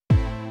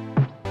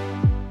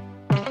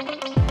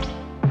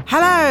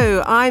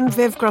Hello, I'm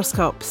Viv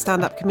Groskop,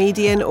 stand-up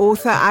comedian,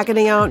 author,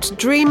 agony aunt,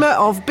 dreamer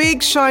of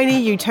big,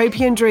 shiny,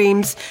 utopian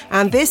dreams,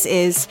 and this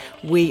is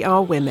We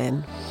Are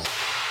Women.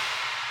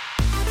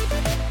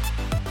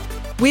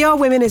 We Are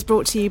Women is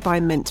brought to you by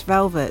Mint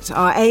Velvet.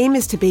 Our aim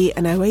is to be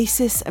an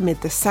oasis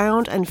amid the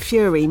sound and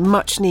fury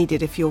much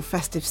needed if your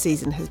festive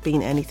season has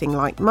been anything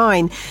like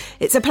mine.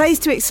 It's a place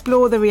to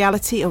explore the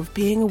reality of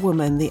being a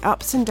woman, the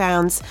ups and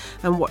downs,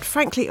 and what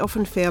frankly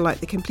often feel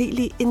like the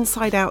completely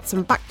inside-outs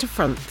and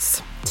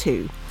back-to-fronts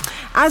too.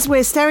 As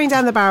we're staring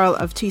down the barrel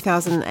of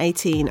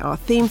 2018, our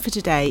theme for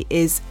today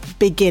is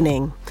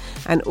beginning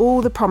and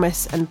all the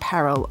promise and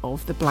peril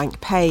of the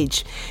blank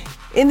page.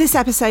 In this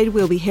episode,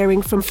 we'll be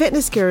hearing from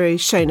fitness guru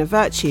Shona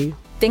Virtue.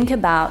 Think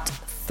about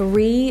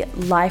 3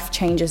 life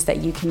changes that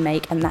you can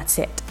make, and that's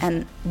it.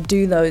 And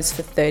do those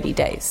for 30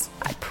 days.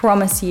 I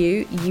promise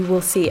you, you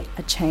will see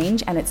a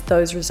change, and it's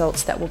those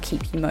results that will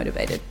keep you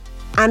motivated.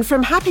 And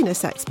from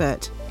happiness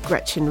expert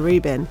Gretchen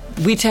Rubin.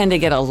 We tend to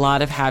get a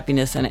lot of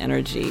happiness and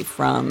energy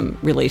from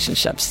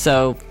relationships.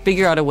 So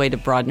figure out a way to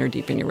broaden or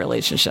deepen your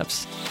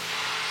relationships.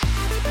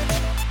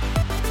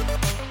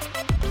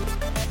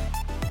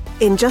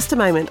 In just a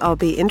moment, I'll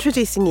be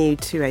introducing you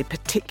to a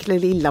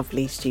particularly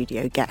lovely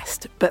studio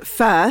guest. But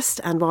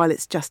first, and while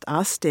it's just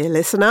us, dear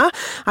listener,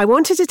 I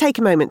wanted to take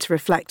a moment to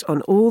reflect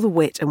on all the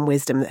wit and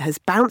wisdom that has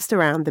bounced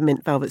around the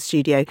Mint Velvet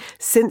studio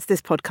since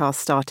this podcast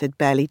started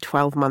barely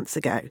 12 months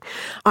ago.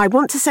 I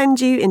want to send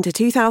you into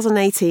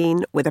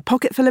 2018 with a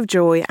pocket full of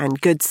joy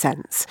and good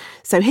sense.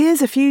 So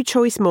here's a few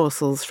choice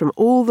morsels from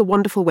all the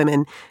wonderful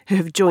women who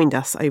have joined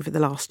us over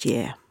the last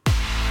year.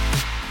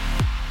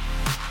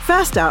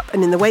 First up,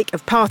 and in the wake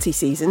of party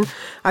season,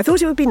 I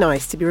thought it would be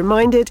nice to be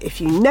reminded if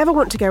you never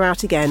want to go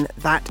out again,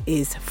 that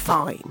is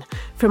fine.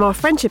 From our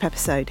friendship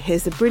episode,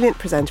 here's the brilliant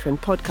presenter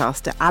and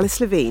podcaster Alice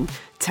Levine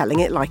telling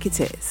it like it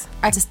is.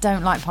 I just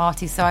don't like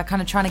parties, so I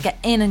kind of trying to get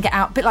in and get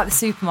out, a bit like the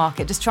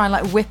supermarket, just try and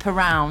like whip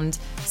around,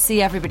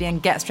 see everybody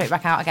and get straight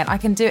back out again. I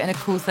can do it in a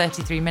cool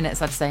 33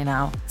 minutes, I'd say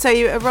now. So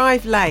you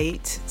arrive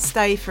late,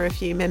 stay for a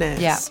few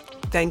minutes. Yeah.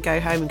 Then go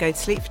home and go to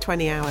sleep for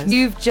 20 hours.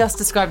 You've just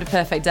described a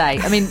perfect day.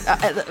 I mean,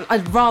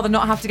 I'd rather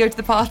not have to go to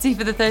the party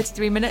for the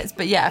 33 minutes,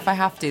 but yeah, if I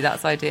have to,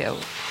 that's ideal.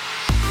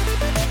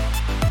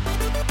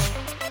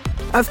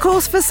 Of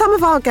course, for some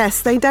of our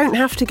guests, they don't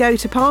have to go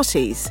to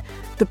parties.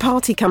 The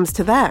party comes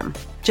to them.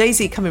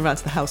 Jay-Z coming round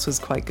to the house was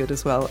quite good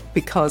as well,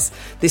 because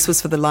this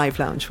was for the Live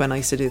Lounge when I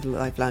used to do the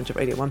Live Lounge at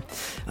Radio 1,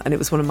 and it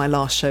was one of my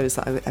last shows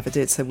that I ever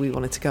did, so we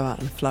wanted to go out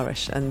and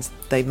flourish, and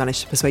they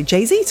managed to persuade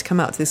Jay-Z to come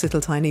out to this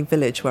little tiny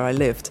village where I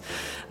lived,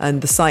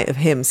 and the sight of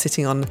him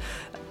sitting on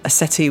a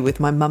settee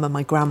with my mum and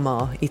my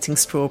grandma eating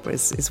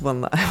strawberries is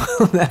one that I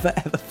will never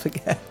ever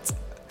forget.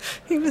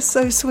 He was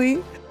so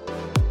sweet.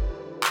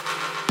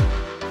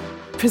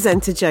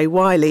 Presenter Jo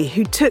Whiley,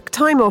 who took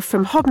time off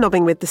from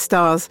hobnobbing with the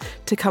stars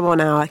to come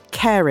on our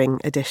caring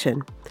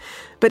edition.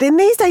 But in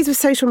these days of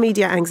social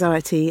media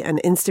anxiety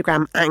and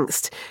Instagram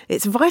angst,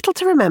 it's vital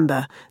to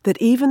remember that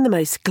even the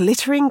most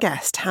glittering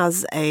guest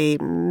has a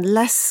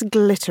less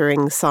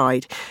glittering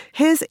side.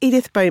 Here's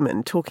Edith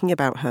Bowman talking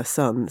about her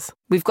sons.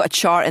 We've got a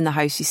chart in the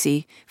house, you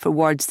see, for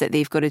words that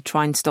they've got to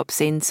try and stop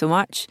saying so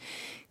much.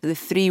 The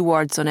 3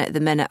 words on it at the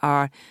minute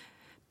are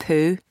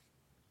poo,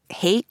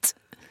 hate,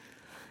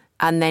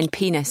 and then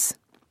penis.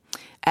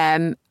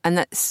 And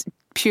that's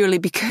purely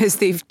because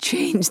they've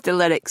changed the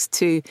lyrics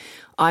to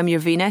I'm Your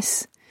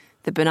Venus,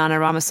 the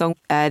Bananarama song.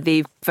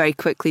 They've very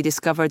quickly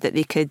discovered that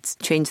they could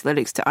change the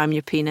lyrics to I'm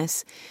Your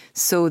Penis.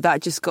 So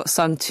that just got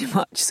sung too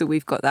much, so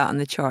we've got that on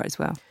the chart as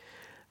well.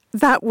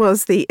 That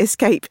was the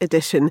Escape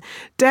edition.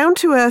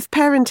 Down-to-earth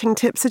parenting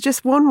tips are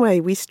just one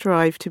way we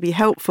strive to be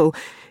helpful.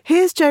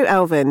 Here's Jo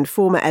Elvin,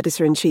 former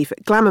editor-in-chief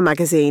at Glamour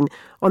magazine,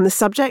 on the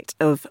subject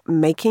of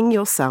making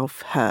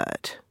yourself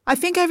heard. I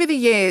think over the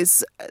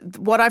years,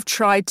 what I've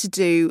tried to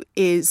do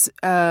is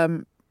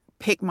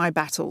pick my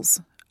battles.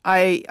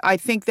 I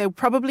think there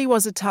probably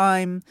was a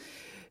time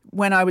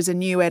when I was a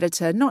new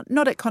editor, not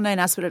at Condé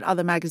Nast, but at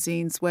other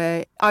magazines,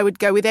 where I would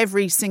go with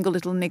every single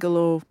little niggle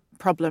or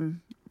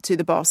problem to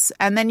the boss.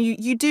 And then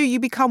you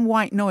become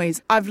white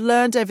noise. I've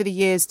learned over the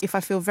years, if I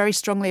feel very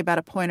strongly about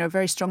a point or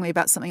very strongly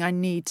about something I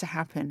need to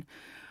happen,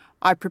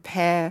 I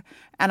prepare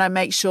and I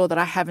make sure that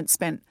I haven't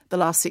spent the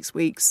last 6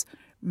 weeks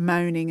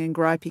moaning and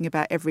griping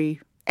about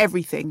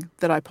everything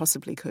that I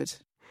possibly could.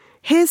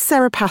 Here's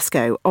Sarah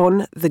Pascoe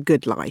on The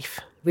Good Life.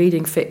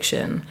 Reading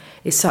fiction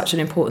is such an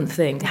important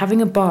thing. Having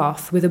a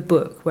bath with a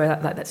book where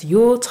that's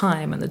your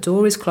time and the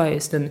door is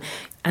closed and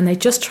they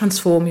just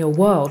transform your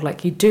world.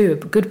 Like you do a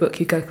good book,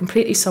 you go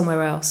completely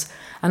somewhere else.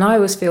 And I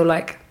always feel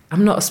like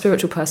I'm not a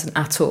spiritual person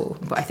at all,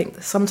 but I think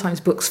that sometimes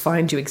books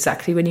find you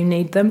exactly when you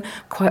need them.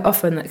 Quite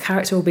often the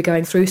character will be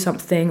going through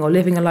something or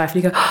living a life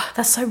and you go, oh,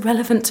 that's so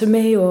relevant to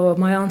me or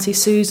my Auntie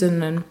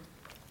Susan. And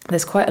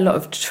there's quite a lot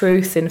of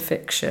truth in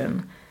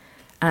fiction.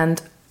 And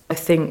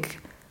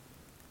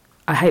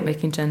I hate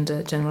making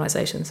gender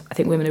generalisations. I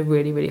think women are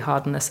really, really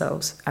hard on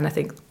themselves. And I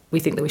think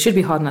we think that we should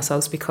be hard on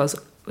ourselves because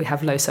we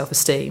have low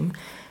self-esteem.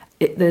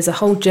 there's a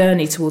whole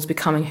journey towards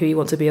becoming who you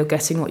want to be or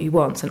getting what you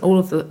want. And all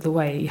of the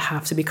way you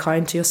have to be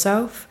kind to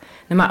yourself,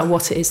 no matter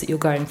what it is that you're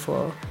going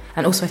for.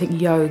 And also I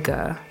think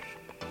yoga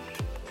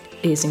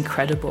is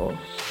incredible.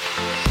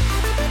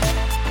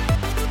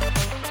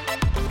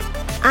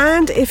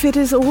 And if it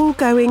is all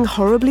going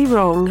horribly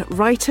wrong,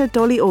 writer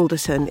Dolly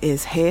Alderton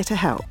is here to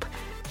help.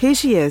 Here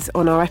she is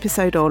on our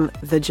episode on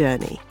The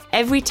Journey.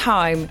 Every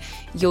time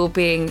you're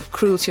being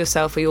cruel to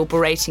yourself or you're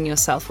berating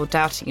yourself or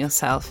doubting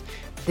yourself,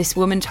 this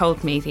woman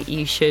told me that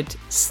you should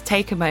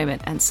take a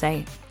moment and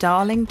say,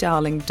 darling,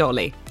 darling,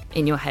 Dolly,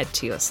 in your head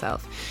to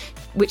yourself,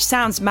 which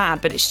sounds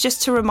mad, but it's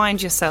just to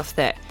remind yourself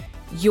that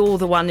you're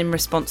the one in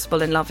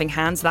responsible and loving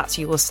hands. That's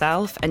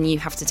yourself, and you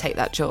have to take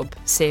that job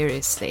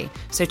seriously.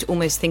 So to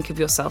almost think of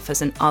yourself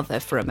as an other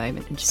for a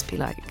moment and just be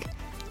like,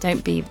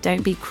 don't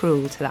be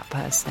cruel to that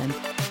person.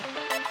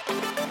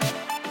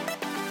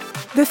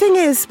 The thing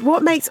is,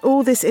 what makes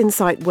all this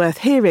insight worth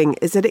hearing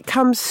is that it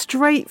comes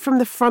straight from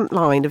the front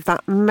line of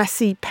that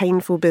messy,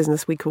 painful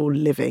business we call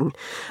living.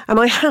 And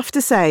I have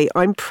to say,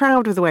 I'm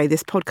proud of the way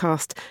this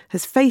podcast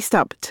has faced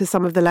up to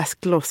some of the less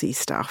glossy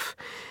stuff.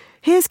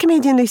 Here's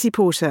comedian Lucy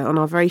Porter on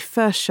our very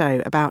first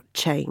show about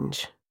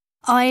change.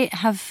 I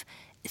have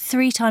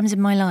 3 times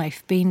in my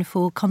life been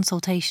for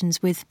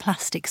consultations with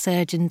plastic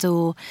surgeons,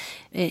 or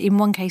in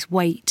one case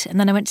weight, and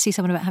then I went to see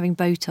someone about having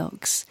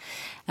Botox,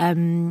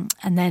 and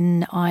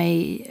then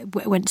I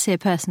went to see a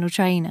personal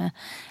trainer.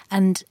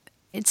 And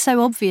it's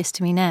so obvious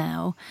to me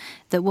now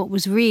that what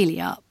was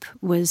really up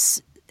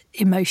was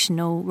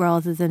emotional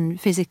rather than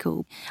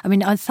physical. I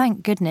mean, I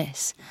thank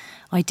goodness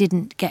I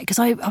didn't get, because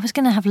I was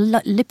going to have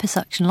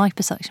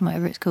liposuction,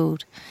 whatever it's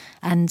called,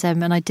 and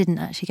I didn't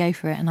actually go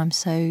for it, and I'm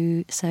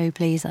so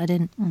pleased that I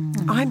didn't.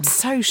 I'm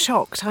so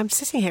shocked. I'm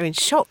sitting here in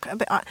shock.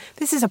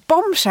 This is a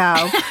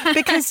bombshell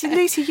because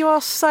Lucy, you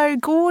are so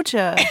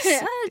gorgeous.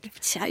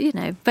 You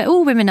know, but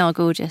all women are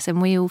gorgeous,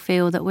 and we all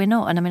feel that we're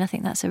not. And I mean, I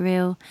think that's a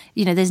real.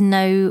 You know, there's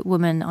no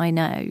woman I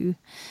know,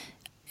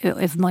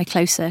 of my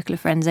close circle of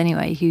friends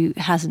anyway, who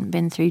hasn't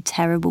been through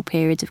terrible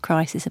periods of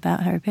crisis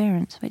about her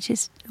appearance, which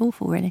is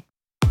awful, really.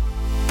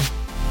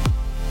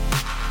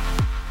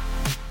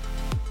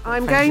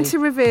 I'm going to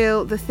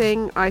reveal the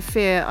thing I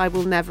fear I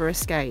will never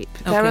escape.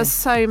 Okay. There are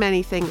so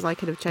many things I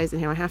could have chosen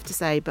here, I have to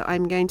say, but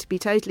I'm going to be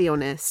totally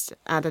honest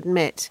and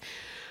admit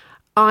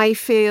I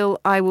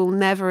feel I will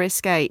never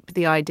escape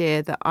the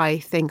idea that I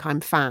think I'm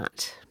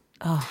fat.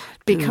 Oh,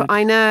 because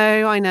I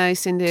know,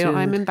 Sindhu, dude.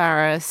 I'm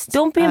embarrassed.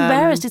 Don't be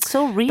embarrassed. It's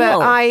so real. But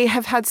I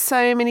have had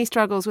so many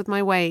struggles with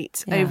my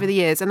weight over the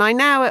years, and I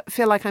now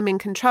feel like I'm in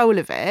control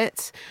of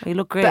it. Oh, you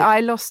look great. But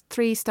I lost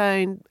 3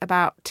 stone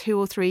about 2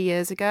 or 3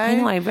 years ago. I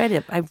know, I read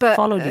it. I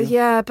followed you.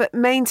 Yeah, but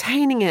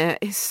maintaining it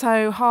is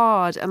so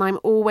hard, and I'm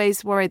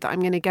always worried that I'm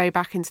going to go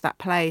back into that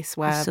place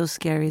where it's so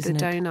scary, isn't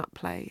the it? donut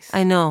place.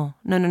 I know.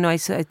 No. I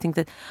think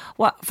that.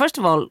 Well, first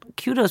of all,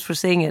 kudos for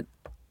saying it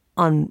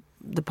on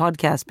the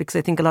podcast, because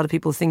I think a lot of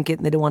people think it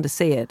and they don't want to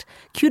say it.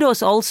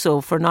 Kudos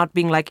also for not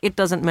being like, it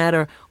doesn't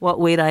matter what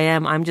weight I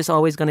am, I'm just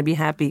always going to be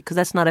happy, because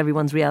that's not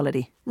everyone's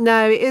reality.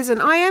 No, it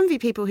isn't. I envy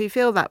people who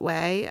feel that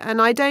way,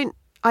 and I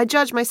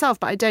judge myself,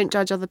 but I don't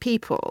judge other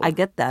people. I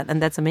get that,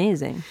 and that's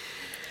amazing.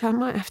 I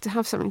might have to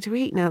have something to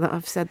eat now that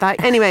I've said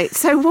that. Anyway,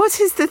 so what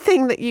is the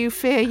thing that you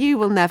fear you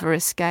will never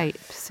escape,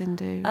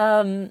 Sindhu?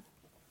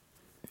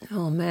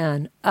 Oh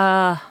man.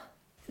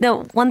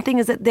 No, one thing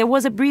is that there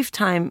was a brief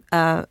time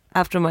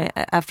after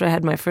I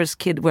had my first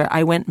kid where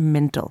I went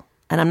mental.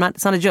 And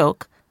it's not a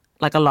joke,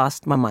 like I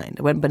lost my mind.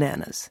 I went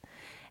bananas.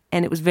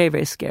 And it was very,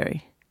 very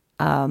scary.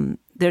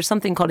 There's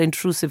something called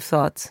intrusive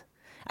thoughts.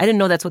 I didn't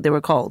know that's what they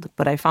were called,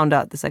 but I found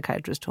out, the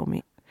psychiatrist told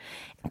me.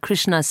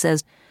 Krishna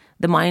says,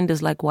 the mind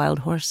is like wild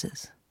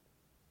horses.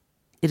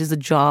 It is the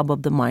job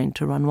of the mind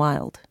to run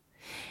wild.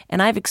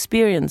 And I've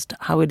experienced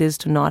how it is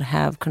to not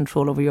have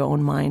control over your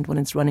own mind when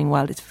it's running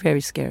wild. It's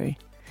very scary.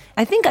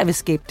 I think I've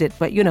escaped it,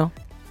 but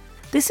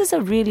this is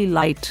a really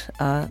light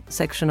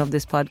section of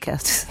this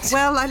podcast.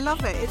 Well, I love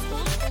it.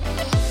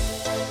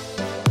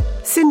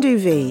 Sindhu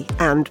V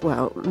and,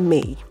 well,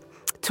 me,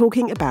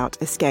 talking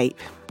about escape.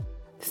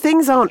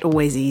 Things aren't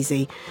always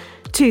easy.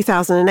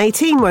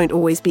 2018 won't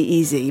always be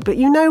easy, but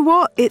you know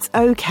what? It's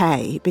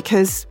okay,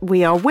 because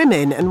we are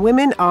women, and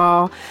women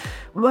are...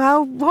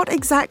 Well, what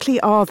exactly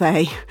are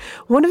they?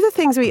 One of the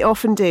things we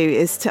often do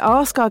is to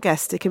ask our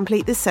guests to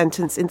complete this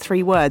sentence in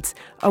 3 words.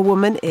 A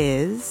woman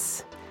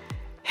is...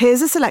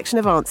 Here's a selection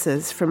of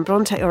answers from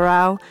Bronte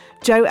Oral,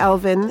 Jo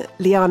Elvin,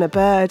 Liana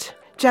Bird,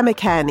 Gemma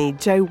Kearney,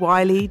 Jo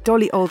Wiley,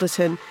 Dolly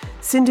Alderton,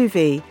 Sindhu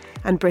V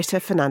and Britta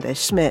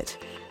Fernandez-Schmidt.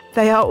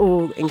 They are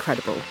all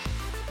incredible.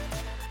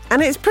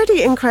 And it's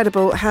pretty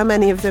incredible how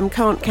many of them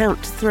can't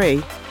count to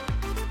 3.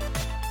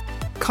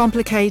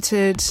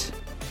 Complicated...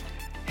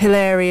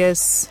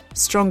 hilarious,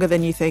 stronger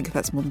than you think.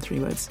 That's more than 3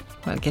 words.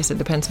 Well, I guess it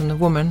depends on the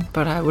woman,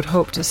 but I would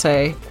hope to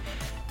say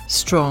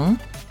strong,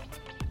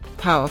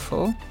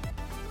 powerful,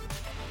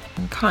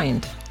 and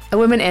kind. A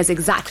woman is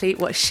exactly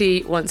what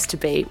she wants to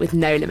be, with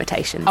no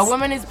limitations. A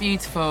woman is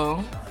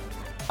beautiful.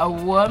 A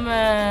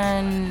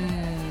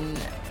woman...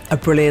 A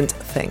brilliant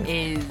thing.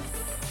 Is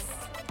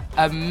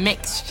a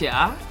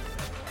mixture.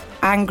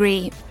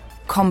 Angry,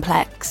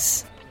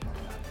 complex,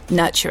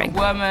 nurturing.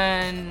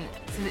 Woman.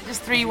 Is it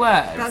just 3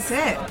 words? That's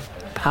it.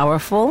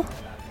 Powerful,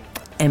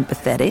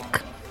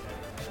 empathetic,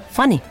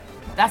 funny.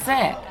 That's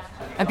it.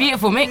 A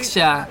beautiful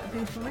mixture.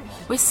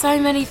 With so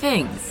many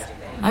things.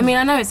 I mean,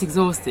 I know it's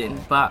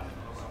exhausting, but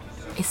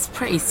it's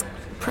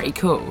pretty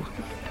cool.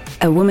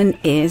 A woman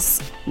is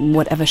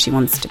whatever she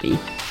wants to be.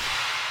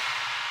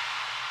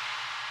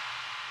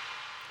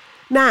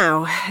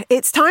 Now,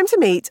 it's time to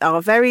meet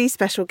our very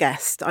special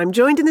guest. I'm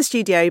joined in the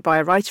studio by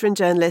a writer and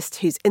journalist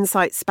whose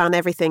insights span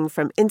everything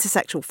from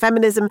intersectional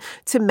feminism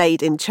to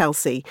Made in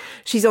Chelsea.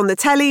 She's on the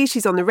telly,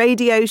 she's on the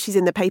radio, she's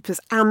in the papers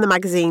and the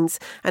magazines,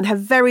 and her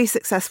very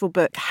successful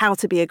book, How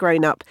to Be a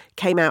Grown-Up,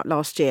 came out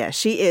last year.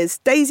 She is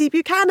Daisy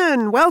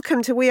Buchanan.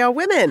 Welcome to We Are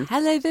Women.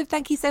 Hello, Viv.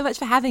 Thank you so much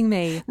for having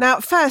me. Now,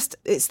 first,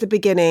 it's the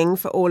beginning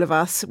for all of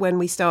us when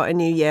we start a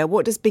new year.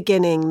 What does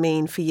beginning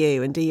mean for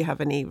you, and do you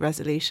have any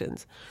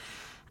resolutions?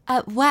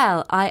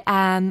 Well, I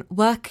am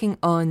working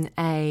on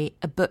a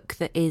book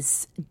that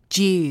is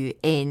due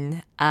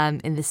in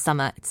this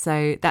summer.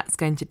 So that's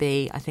going to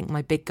be, I think,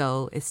 my big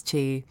goal is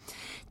to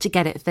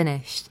get it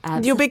finished.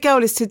 Your big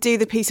goal is to do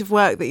the piece of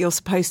work that you're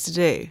supposed to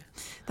do.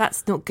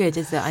 That's not good,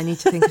 is it? I need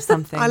to think of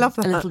something I love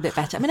that. A little bit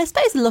better. I mean, I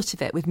suppose a lot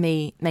of it with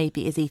me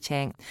maybe is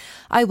eating.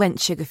 I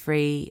went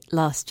sugar-free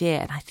last year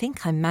and I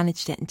think I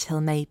managed it until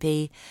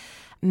maybe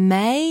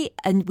May,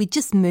 and we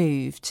just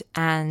moved,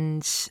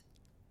 and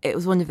it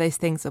was one of those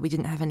things where we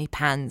didn't have any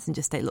pans and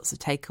just ate lots of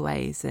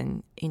takeaways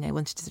and,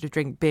 wanted to sort of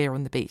drink beer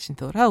on the beach and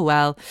thought, oh,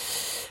 well,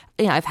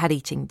 I've had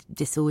eating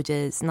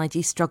disorders and I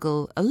do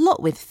struggle a lot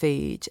with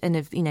food and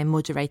of,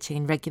 moderating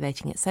and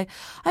regulating it. So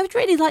I would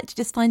really like to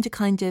just find a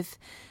kind of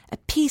a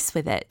peace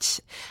with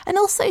it. And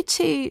also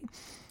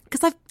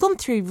because I've gone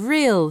through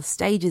real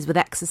stages with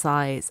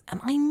exercise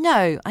and I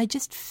know I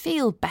just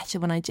feel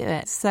better when I do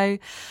it. So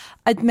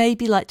I'd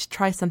maybe like to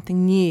try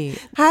something new.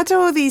 How do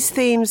all these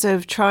themes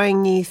of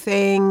trying new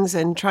things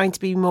and trying to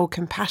be more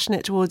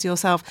compassionate towards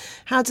yourself,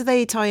 how do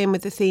they tie in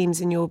with the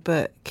themes in your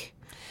book,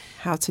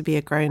 How to Be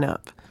a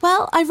Grown-Up?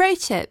 Well, I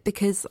wrote it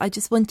because I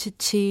just wanted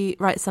to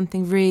write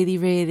something really,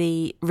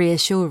 really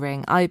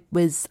reassuring. I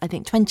was, I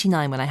think,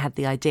 29 when I had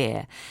the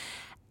idea.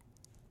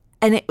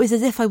 And it was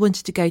as if I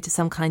wanted to go to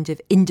some kind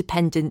of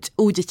independent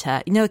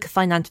auditor, like a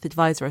financial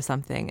advisor or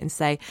something, and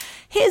say,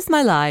 here's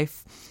my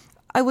life.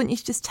 I want you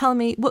to just tell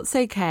me what's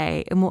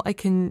okay and what I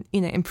can,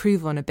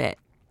 improve on a bit.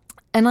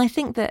 And I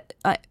think that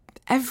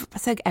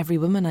every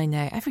woman I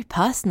know, every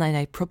person I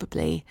know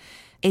probably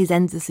is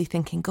endlessly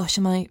thinking, gosh,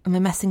 am I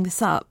messing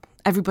this up?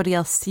 Everybody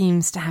else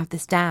seems to have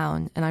this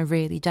down and I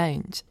really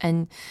don't.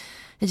 And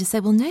they just say,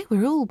 well, no,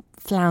 we're all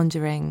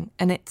floundering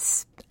and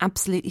it's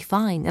absolutely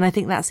fine. And I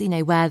think that's,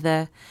 where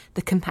the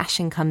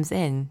compassion comes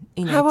in.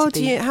 How old are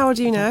you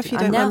now, if you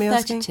don't mind me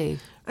asking? I'm now 32.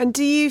 And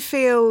do you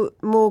feel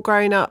more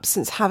grown up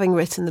since having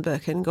written the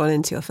book and gone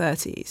into your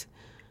 30s?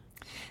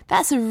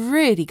 That's a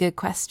really good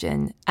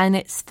question. And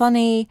it's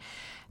funny,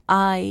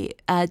 I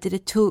did a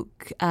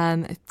talk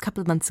a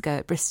couple of months ago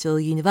at Bristol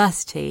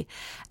University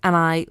and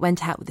I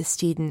went out with the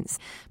students,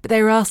 but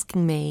they were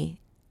asking me,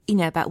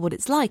 about what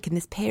it's like in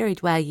this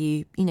period where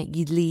you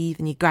leave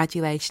and you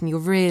graduate and you're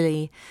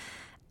really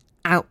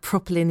out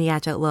properly in the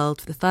adult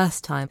world for the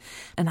first time.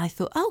 And I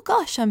thought, oh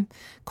gosh, I'm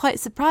quite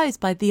surprised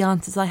by the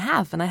answers I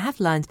have, and I have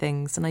learned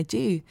things and I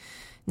do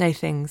know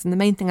things. And the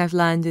main thing I've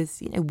learned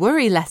is,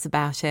 worry less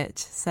about it.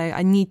 So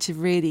I need to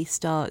really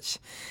start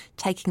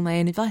taking my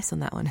own advice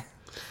on that one.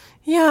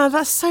 Yeah,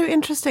 that's so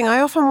interesting.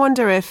 I often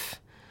wonder if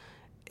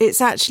it's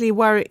actually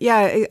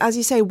as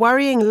you say,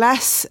 worrying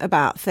less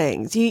about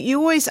things. You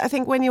always, I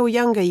think when you're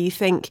younger, you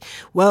think,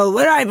 well,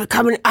 when I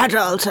become an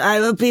adult, I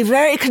will be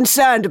very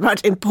concerned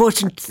about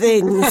important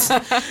things.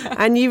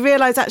 And you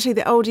realise actually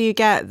the older you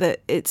get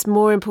that it's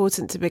more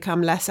important to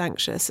become less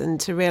anxious and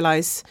to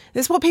realise,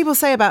 it's what people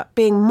say about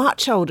being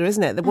much older,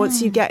 isn't it? That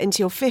once you get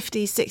into your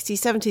 50s, 60s,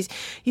 70s,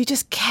 you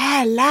just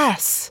care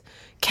less.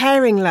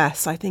 Caring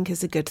less, I think,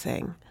 is a good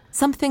thing.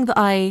 Something that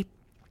I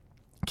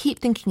keep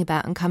thinking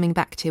about and coming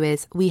back to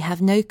is we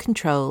have no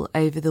control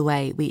over the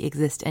way we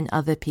exist in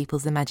other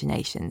people's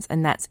imaginations,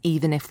 and that's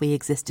even if we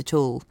exist at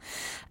all.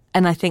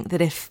 And I think that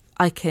if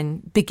I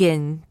can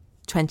begin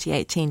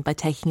 2018 by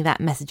taking that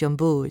message on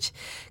board,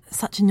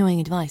 such annoying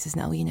advice,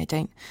 isn't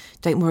it?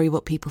 Don't worry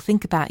what people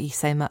think about you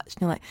so much.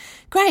 And you're like,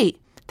 great,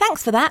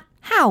 thanks for that.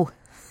 How?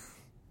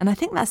 And I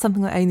think that's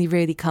something that only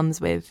really comes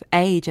with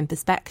age and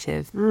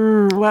perspective.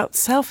 Well,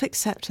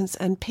 self-acceptance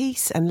and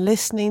peace and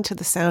listening to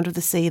the sound of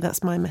the sea.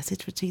 That's my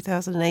message for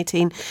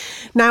 2018.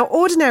 Now,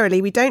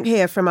 ordinarily, we don't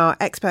hear from our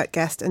expert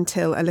guest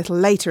until a little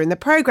later in the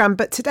programme.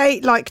 But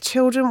today, like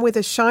children with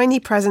a shiny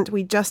present,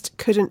 we just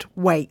couldn't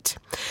wait.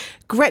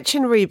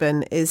 Gretchen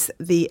Rubin is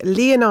the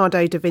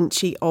Leonardo da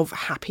Vinci of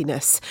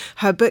happiness.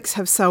 Her books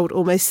have sold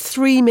almost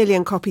 3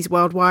 million copies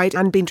worldwide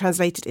and been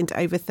translated into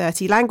over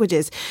 30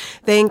 languages.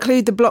 They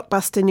include the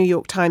blockbuster New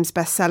York Times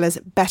bestsellers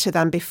Better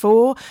Than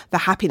Before, The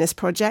Happiness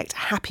Project,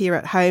 Happier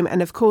at Home,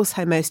 and of course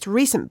her most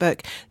recent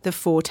book, The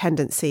Four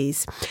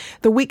Tendencies.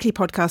 The weekly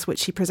podcast, which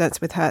she presents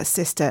with her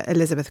sister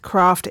Elizabeth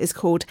Craft, is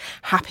called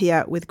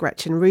Happier with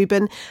Gretchen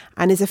Rubin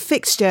and is a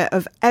fixture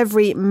of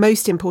every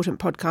most important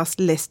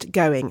podcast list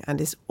going and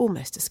is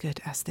almost as good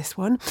as this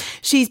one.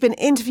 She's been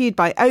interviewed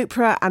by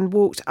Oprah and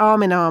walked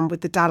arm in arm with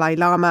the Dalai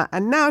Lama,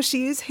 and now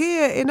she is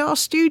here in our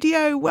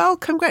studio.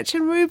 Welcome,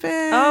 Gretchen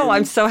Rubin. Oh,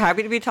 I'm so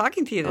happy to be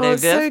talking to you today, Viv.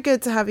 So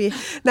good to have you.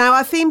 Now,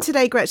 our theme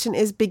today, Gretchen,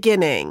 is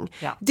beginning.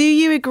 Yeah. Do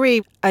you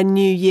agree a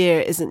new year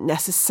isn't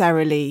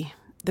necessarily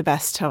the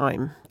best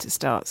time to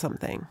start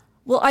something?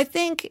 Well, I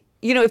think,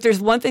 if there's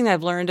one thing that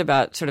I've learned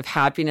about sort of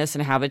happiness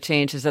and habit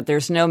change is that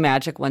there's no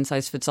magic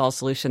one-size-fits-all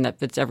solution that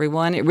fits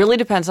everyone. It really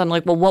depends on,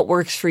 what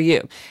works for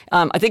you.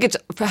 I think it's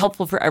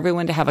helpful for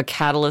everyone to have a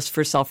catalyst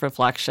for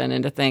self-reflection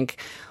and to think,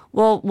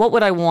 well, what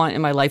would I want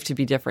in my life to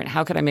be different?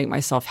 How could I make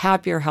myself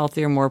happier,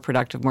 healthier, more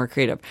productive, more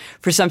creative?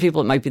 For some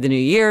people, it might be the new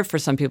year. For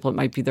some people, it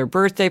might be their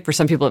birthday. For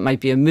some people, it might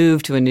be a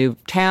move to a new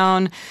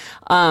town.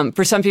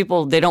 For some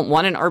people, they don't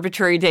want an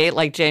arbitrary date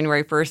like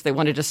January 1st. They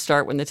want to just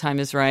start when the time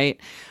is right.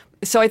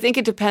 So I think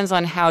it depends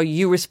on how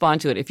you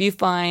respond to it. If you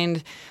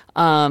find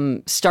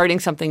starting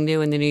something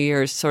new in the new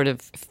year sort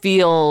of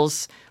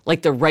feels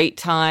like the right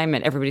time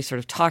and everybody's sort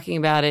of talking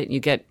about it and you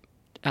get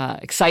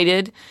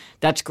excited,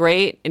 that's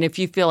great. And if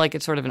you feel like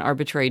it's sort of an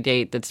arbitrary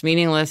date that's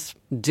meaningless,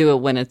 do it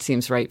when it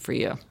seems right for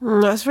you.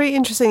 That's really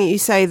interesting that you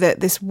say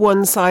that this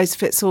one size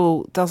fits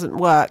all doesn't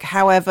work.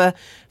 However,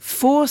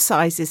 4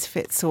 sizes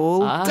fits all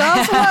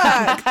does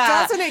work,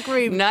 doesn't it,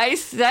 Groom?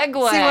 Nice segue.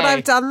 See what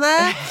I've done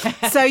there?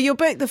 So your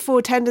book, The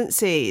Four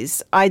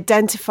Tendencies,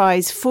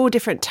 identifies 4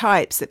 different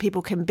types that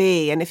people can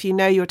be. And if you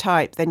know your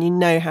type, then you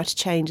know how to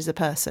change as a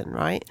person,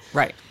 right?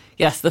 Right.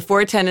 Yes, the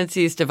 4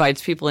 tendencies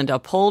divides people into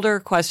upholder,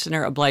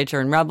 questioner,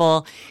 obliger, and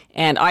rebel.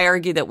 And I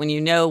argue that when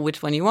you know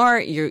which one you are,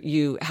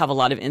 you have a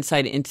lot of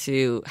insight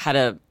into how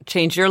to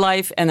change your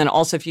life. And then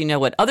also if you know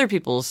what other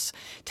people's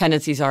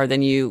tendencies are,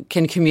 then you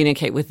can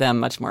communicate with them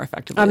much more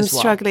effectively as well. I'm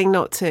struggling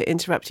not to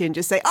interrupt you and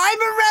just say,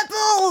 I'm a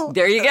rebel!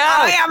 There you go.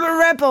 I am a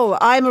rebel.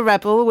 I'm a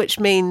rebel, which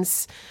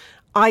means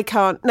you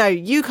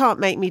can't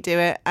make me do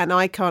it, and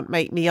I can't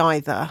make me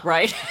either.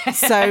 Right.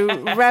 So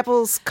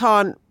rebels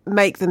can't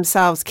make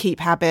themselves keep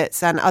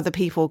habits, and other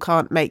people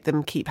can't make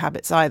them keep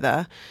habits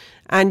either.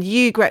 And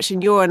you,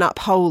 Gretchen, you're an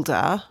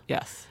upholder.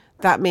 Yes.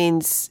 That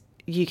means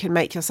you can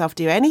make yourself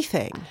do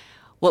anything.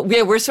 Well,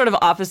 we're sort of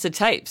opposite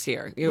types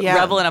here.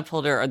 Rebel and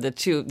upholder are the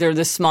two. They're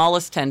the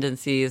smallest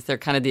tendencies. They're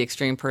kind of the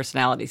extreme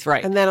personalities,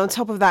 right? And then on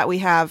top of that, we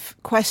have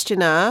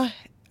questioner,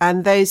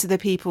 and those are the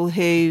people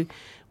who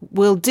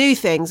will do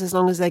things as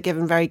long as they're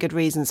given very good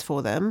reasons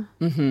for them.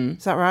 Mm-hmm.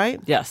 Is that right?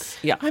 Yes.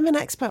 Yeah. I'm an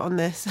expert on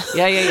this.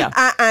 Yeah.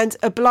 And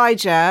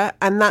obliger,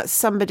 and that's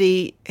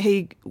somebody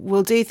who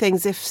will do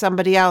things if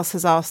somebody else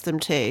has asked them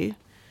to.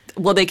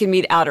 Well, they can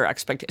meet outer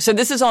expectations. So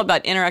this is all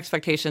about inner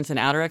expectations and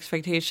outer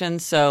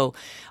expectations. So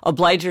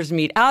obligers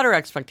meet outer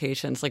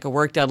expectations, like a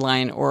work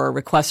deadline or a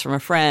request from a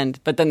friend,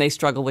 but then they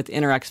struggle with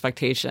inner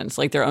expectations,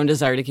 like their own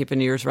desire to keep a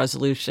New Year's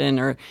resolution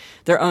or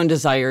their own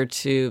desire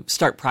to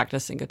start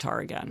practicing guitar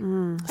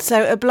again.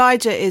 So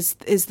obliger is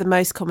the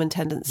most common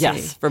tendency.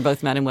 Yes, for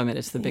both men and women,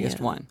 it's the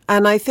biggest one.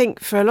 And I think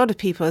for a lot of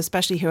people,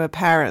 especially who are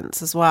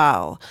parents as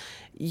well,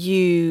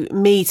 you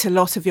meet a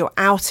lot of your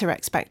outer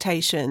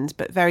expectations,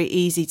 but very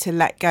easy to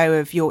let go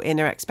of your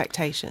inner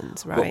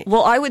expectations, right?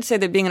 Well, I would say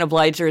that being an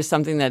obliger is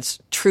something that's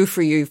true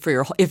for you.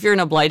 If you're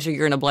an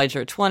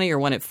obliger at 20, you're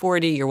one at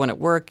 40, you're one at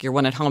work, you're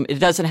one at home. It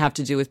doesn't have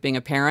to do with being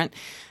a parent.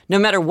 No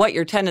matter what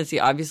your tendency,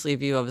 obviously,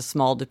 if you have a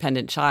small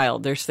dependent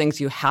child, there's things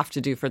you have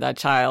to do for that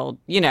child,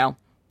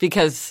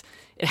 because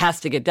it has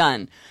to get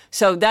done.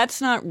 So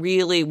that's not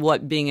really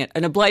what being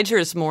an obliger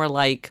is more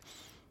like.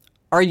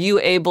 Are you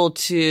able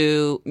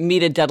to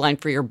meet a deadline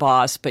for your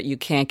boss, but you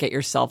can't get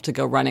yourself to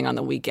go running on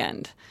the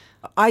weekend?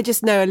 I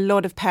just know a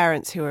lot of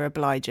parents who are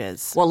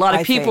obligers. Well, a lot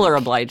of people are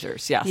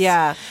obligers, yes.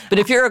 Yeah. But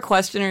if you're a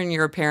questioner and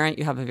you're a parent,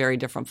 you have a very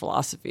different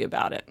philosophy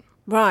about it.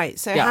 Right.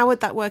 So how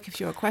would that work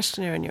if you're a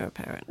questioner and you're a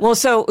parent? Well,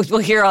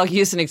 here I'll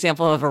use an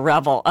example of a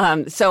rebel.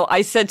 So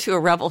I said to a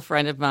rebel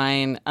friend of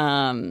mine,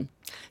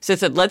 so it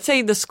said, let's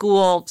say the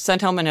school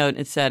sent home a note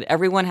and said,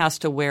 everyone has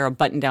to wear a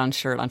button-down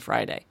shirt on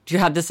Friday. Do you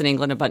have this in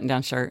England, a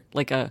button-down shirt?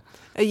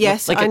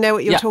 Yes, I know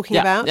what you're talking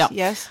about. Yeah.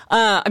 Yes.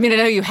 I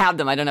know you have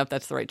them. I don't know if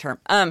that's the right term.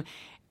 And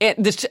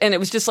it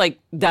was just like,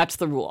 that's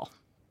the rule.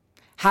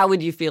 How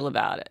would you feel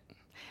about it?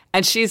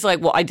 And she's like,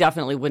 well, I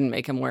definitely wouldn't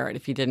make him wear it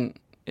if he didn't.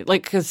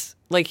 Because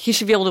he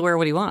should be able to wear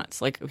what he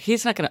wants. He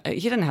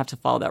didn't have to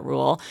follow that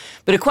rule.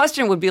 But a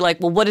question would be like,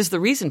 well, what is the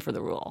reason for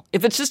the rule?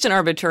 If it's just an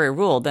arbitrary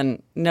rule,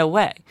 then no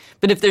way.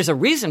 But if there's a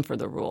reason for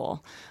the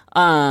rule,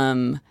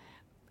 and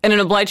an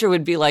obliger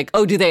would be like,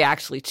 oh, do they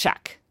actually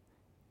check?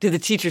 Do the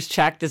teachers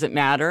check? Does it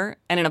matter?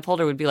 And an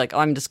upholder would be like, oh,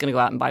 I'm just going to go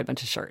out and buy a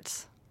bunch of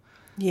shirts.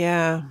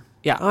 Yeah.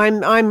 Yeah.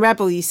 I'm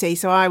rebel, you see,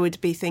 so I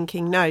would be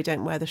thinking, no,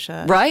 don't wear the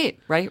shirt. Right.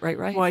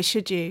 Why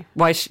should you?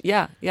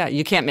 Yeah,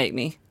 you can't make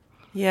me.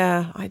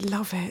 Yeah, I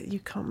love it. You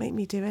can't make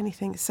me do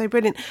anything. It's so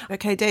brilliant.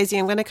 Okay, Daisy,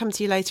 I'm going to come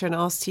to you later and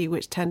ask you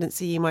which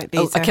tendency you might be.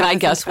 Oh, can I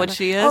guess what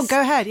she is? Oh,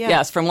 go ahead, yeah.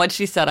 Yes, from what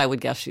she said, I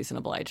would guess she's an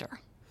obliger.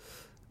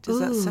 Does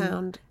that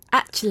sound...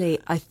 Actually,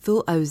 I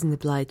thought I was an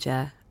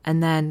obliger,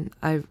 and then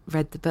I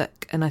read the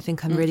book, and I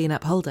think I'm really an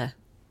upholder.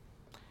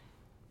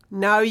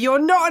 No, you're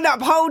not an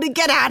upholder.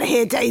 Get out of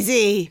here,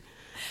 Daisy.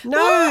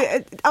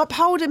 No,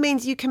 upholder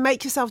means you can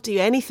make yourself do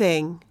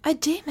anything. I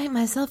do make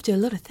myself do a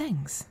lot of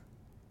things.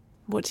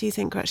 What do you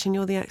think, Gretchen?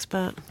 You're the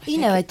expert.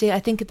 I do. I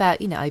think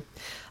about,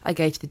 I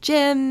go to the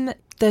gym.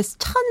 There's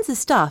tons of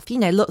stuff,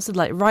 lots of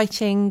like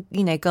writing,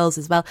 goals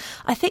as well.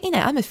 I think,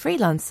 I'm a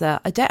freelancer.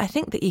 I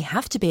think that you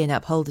have to be an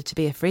upholder to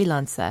be a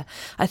freelancer.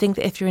 I think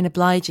that if you're an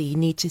obliger, you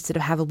need to sort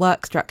of have a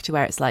work structure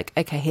where it's like,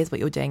 okay, here's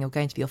what you're doing. You're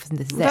going to the office and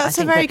this is it. That's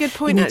a very good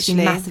point, you need actually.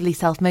 to be massively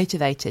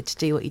self-motivated to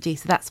do what you do.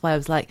 So that's why I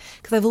was like,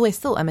 because I've always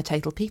thought I'm a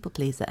total people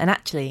pleaser. And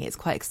actually, it's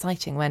quite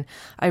exciting when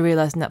I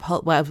realised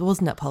I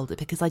was an upholder,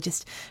 because I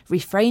just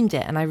reframed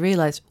it and I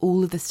realised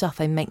all of the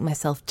stuff I make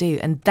myself do.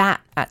 And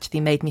that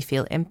actually made me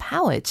feel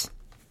empowered.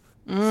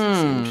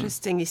 It's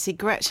interesting. You see,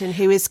 Gretchen,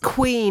 who is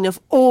queen of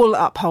all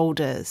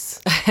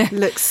upholders,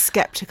 looks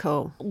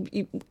sceptical.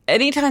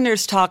 Anytime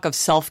there's talk of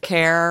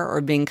self-care or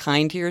being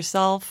kind to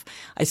yourself,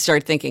 I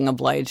start thinking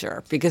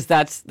obliger, because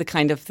that's the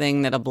kind of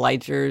thing that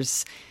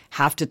obligers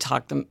have to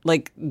talk them,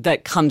 like,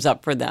 that comes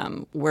up for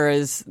them.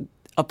 Whereas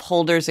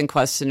upholders and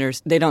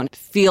questioners, they don't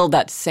feel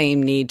that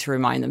same need to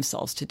remind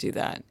themselves to do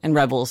that. And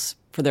rebels,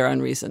 for their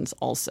own reasons,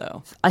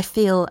 also. I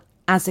feel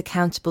as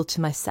accountable to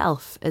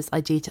myself as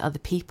I do to other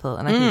people.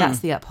 And I think that's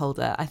the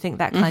upholder. I think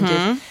that kind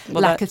of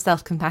lack of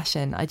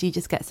self-compassion, I do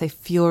just get so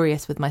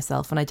furious with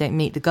myself when I don't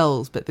meet the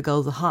goals, but the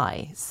goals are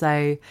high.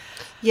 So...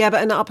 Yeah,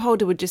 but an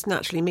upholder would just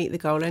naturally meet the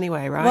goal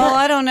anyway, right? Well,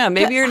 I don't know.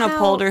 Maybe you're an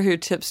upholder who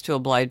tips to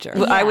obliger.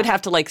 Yeah. I would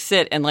have to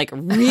sit and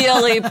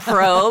really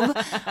probe.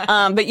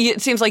 But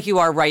it seems like you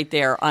are right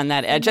there on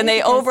that edge. And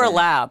they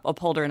overlap,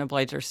 upholder and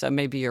obliger. So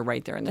maybe you're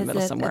right there in the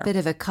middle somewhere. A bit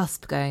of a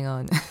cusp going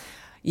on.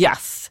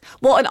 Yes.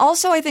 Well, and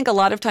also I think a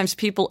lot of times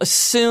people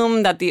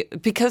assume that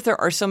because there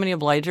are so many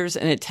obligers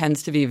and it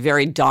tends to be a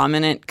very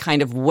dominant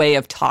kind of way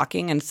of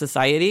talking in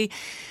society,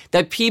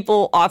 that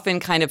people often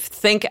kind of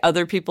think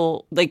other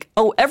people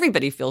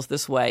everybody feels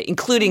this way,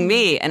 including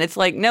me. And it's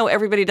like, no,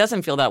 everybody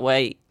doesn't feel that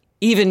way,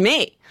 even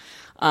me.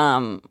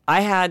 I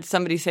had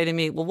somebody say to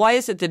me, well, why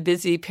is it that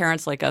busy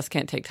parents like us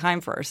can't take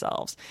time for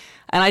ourselves?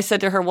 And I said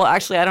to her, well,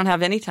 actually, I don't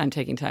have any time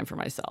taking time for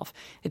myself.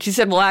 And she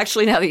said, well,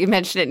 actually, now that you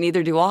mention it,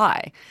 neither do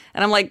I.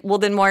 And I'm like, well,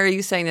 then why are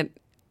you saying that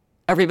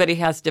everybody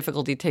has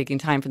difficulty taking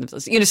time for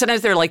themselves?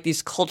 Sometimes there are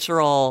these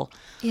cultural...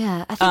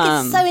 Yeah, I think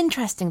it's so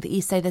interesting that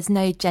you say there's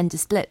no gender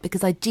split,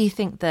 because I do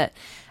think that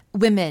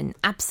women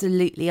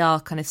absolutely are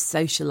kind of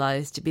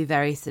socialised to be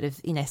very sort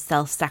of,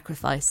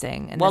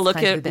 self-sacrificing. And well, look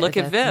at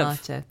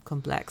Viv.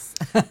 Complex.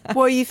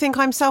 Well, you think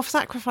I'm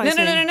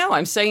self-sacrificing? No.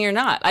 I'm saying you're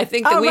not. I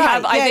think that we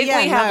have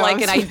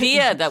an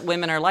idea that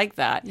women are like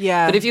that.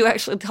 Yeah. But if you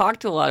actually talk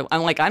to a lot of,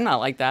 I'm not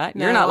like that.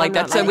 You're not like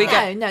that. So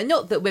No,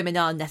 not that women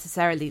are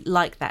necessarily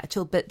like that at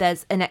all, but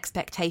there's an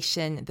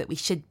expectation that we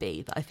should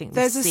be, that I think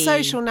there's a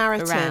social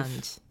narrative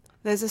around.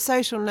 There's a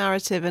social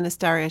narrative and a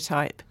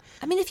stereotype.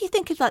 I mean, if you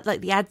think of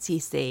like the ads you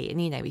see,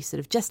 and we sort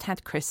of just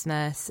had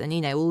Christmas, and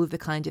all of the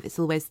kind of, it's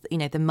always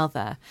the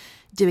mother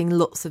doing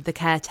lots of the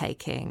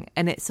caretaking,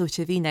 and it's sort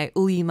of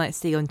all you might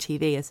see on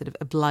TV are sort of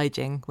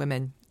obliging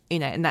women,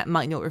 and that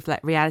might not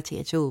reflect reality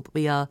at all, but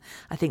we are,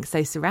 I think,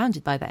 so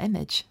surrounded by that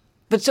image.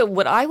 But so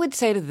what I would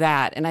say to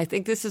that, and I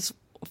think this is,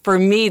 for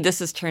me, this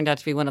has turned out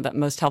to be one of the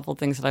most helpful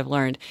things that I've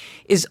learned,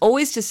 is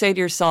always to say to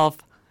yourself,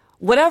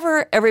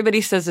 whatever everybody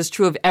says is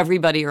true of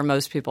everybody or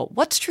most people,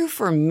 what's true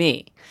for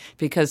me?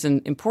 Because in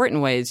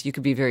important ways, you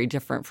could be very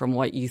different from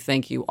what you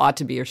think you ought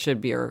to be or should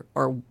be or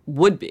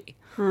would be.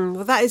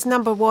 Well, that is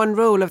number one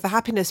rule of the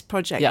Happiness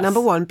Project. Yes. Number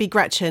one, be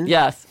Gretchen.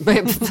 Yes.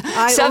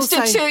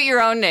 Substitute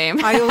your own name.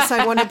 I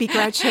also want to be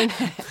Gretchen.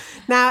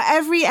 Now,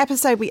 every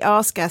episode we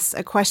ask guests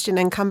a question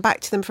and come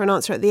back to them for an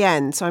answer at the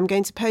end. So I'm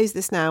going to pose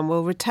this now and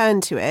we'll return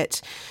to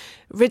it.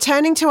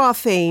 Returning to our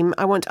theme,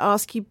 I want to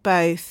ask you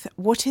both,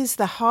 what is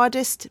the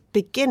hardest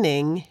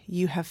beginning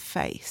you have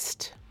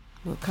faced?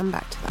 We'll come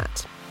back to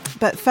that.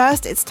 But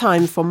first, it's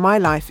time for My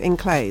Life in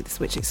Clothes,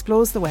 which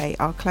explores the way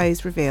our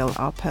clothes reveal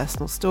our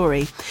personal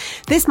story.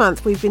 This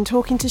month, we've been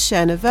talking to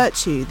Sherna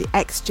Virtue, the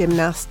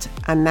ex-gymnast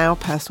and now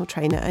personal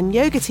trainer and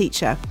yoga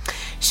teacher.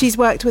 She's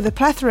worked with a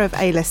plethora of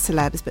A-list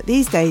celebs, but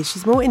these days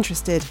she's more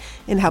interested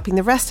in helping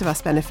the rest of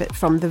us benefit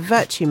from the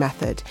Virtue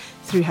Method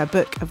through her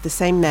book of the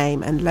same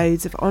name and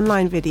loads of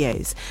online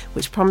videos,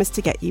 which promise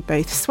to get you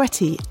both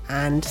sweaty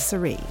and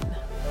serene.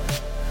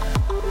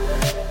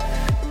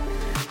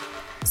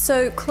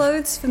 So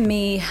clothes for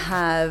me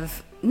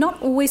have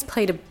not always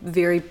played a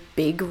very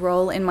big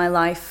role in my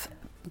life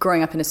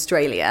growing up in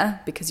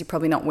Australia, because you're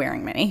probably not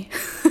wearing many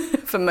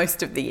for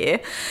most of the year.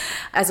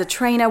 As a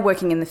trainer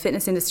working in the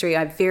fitness industry,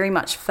 I very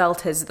much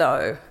felt as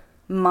though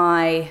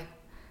my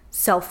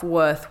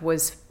self-worth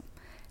was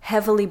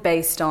heavily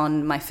based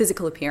on my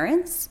physical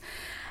appearance,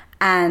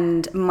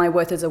 and my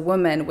worth as a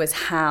woman was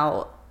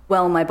how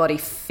well my body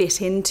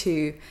fit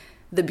into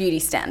the beauty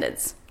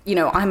standards. You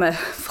know, I'm a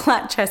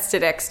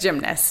flat-chested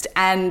ex-gymnast,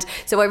 and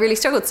so I really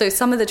struggled. So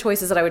some of the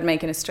choices that I would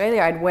make in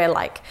Australia, I'd wear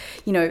like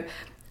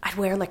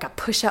a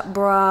push-up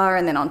bra,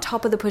 and then on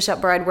top of the push-up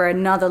bra, I'd wear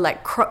another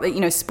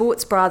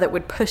sports bra that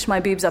would push my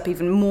boobs up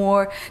even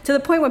more, to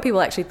the point where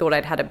people actually thought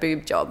I'd had a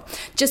boob job,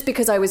 just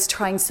because I was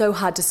trying so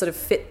hard to sort of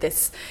fit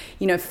this,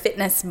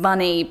 fitness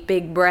bunny,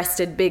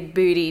 big-breasted,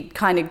 big-bootied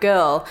kind of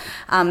girl,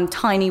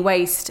 tiny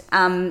waist,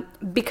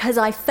 because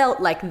I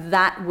felt like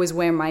that was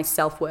where my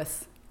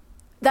self-worth.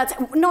 That's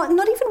not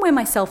even where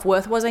my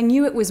self-worth was. I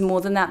knew it was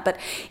more than that, but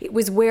it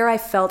was where I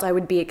felt I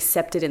would be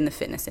accepted in the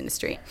fitness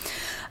industry.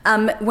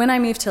 When I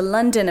moved to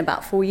London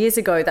about 4 years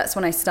ago, that's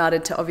when I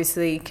started to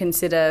obviously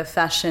consider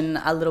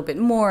fashion a little bit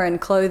more, and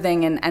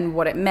clothing and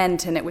what it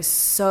meant. And it was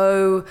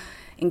so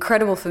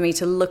incredible for me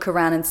to look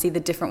around and see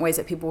the different ways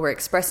that people were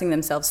expressing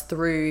themselves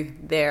through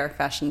their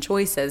fashion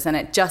choices. And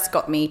it just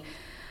got me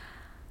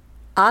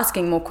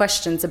asking more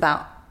questions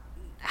about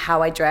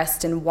how I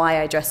dressed and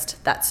why I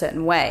dressed that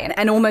certain way,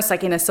 and almost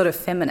like in a sort of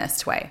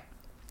feminist way.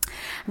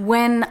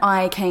 When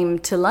I came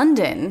to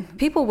London,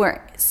 people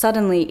were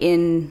suddenly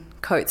in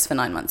coats for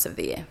 9 months of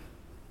the year.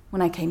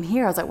 When I came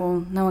here, I was like,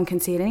 well, no one can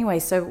see it anyway,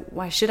 so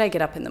why should I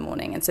get up in the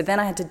morning? And so then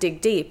I had to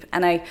dig deep,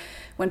 and I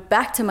went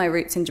back to my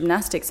roots in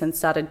gymnastics and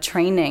started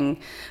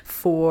training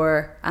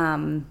for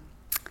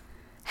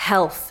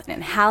health.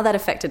 And how that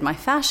affected my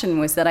fashion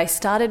was that I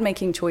started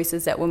making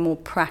choices that were more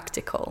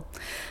practical.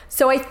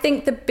 So I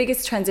think the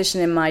biggest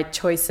transition in my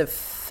choice of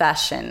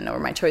fashion or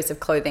my choice of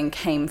clothing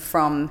came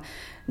from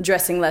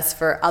dressing less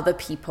for other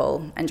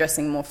people and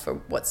dressing more for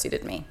what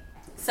suited me.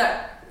 So,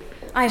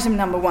 item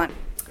number 1.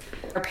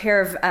 A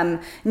pair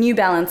of New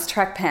Balance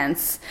track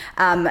pants,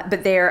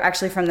 but they're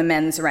actually from the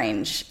men's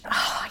range.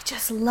 Oh, I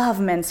just love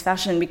men's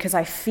fashion because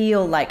I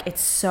feel like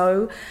it's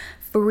so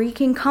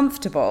freaking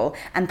comfortable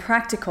and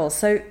practical.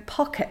 So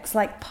pockets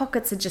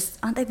are just,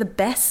 aren't they the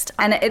best?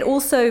 And it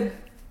also,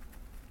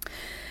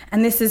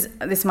 and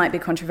this might be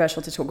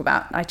controversial to talk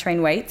about, I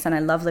train weights and I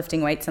love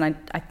lifting weights, and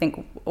I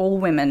think all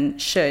women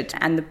should.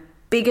 And the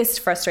biggest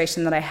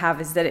frustration that I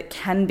have is that it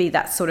can be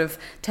that sort of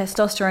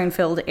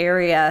testosterone-filled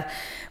area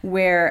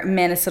where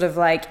men are sort of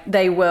like,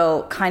 they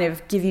will kind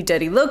of give you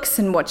dirty looks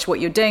and watch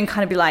what you're doing,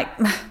 kind of be like,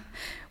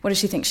 what does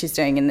she think she's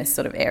doing in this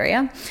sort of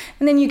area?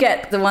 And then you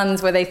get the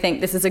ones where they think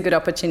this is a good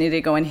opportunity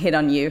to go and hit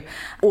on you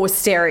or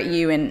stare at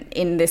you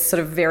in this sort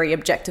of very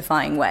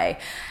objectifying way.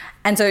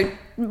 And so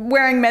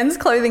wearing men's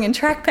clothing and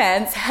track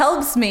pants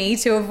helps me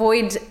to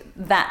avoid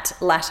that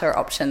latter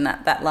option,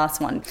 that last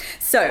one.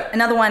 So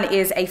another one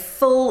is a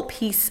full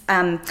piece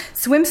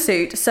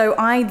swimsuit. So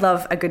I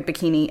love a good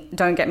bikini,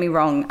 don't get me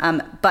wrong,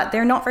 but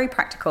they're not very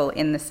practical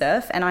in the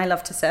surf, and I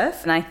love to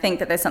surf. And I think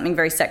that there's something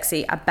very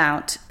sexy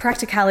about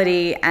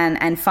practicality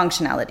and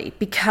functionality,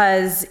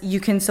 because you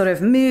can sort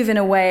of move in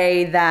a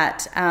way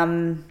that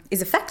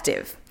is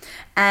effective.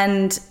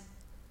 And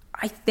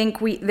I think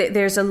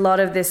there's a lot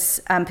of this,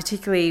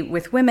 particularly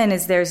with women,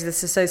 is there's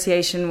this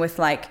association with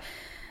like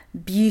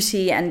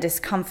beauty and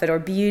discomfort, or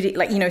beauty,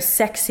 like,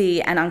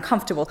 sexy and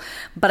uncomfortable.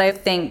 But I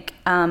think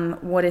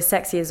what is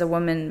sexy is a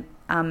woman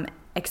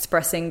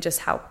expressing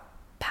just how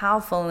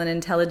powerful and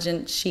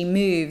intelligent she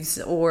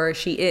moves or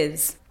she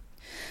is.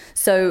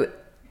 So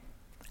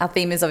our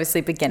theme is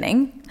obviously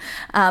beginning,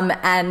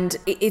 and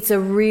it's a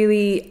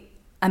really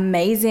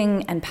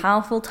amazing and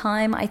powerful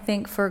time, I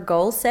think, for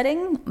goal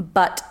setting,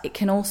 but it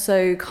can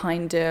also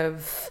kind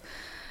of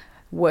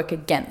work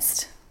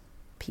against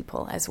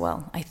people as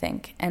well, I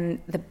think.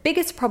 And the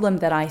biggest problem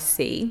that I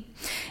see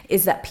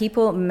is that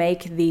people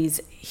make these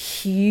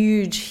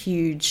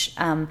huge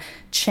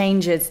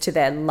changes to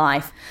their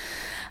life,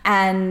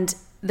 and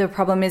the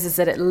problem is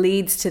that it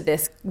leads to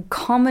this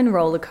common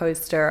roller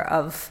coaster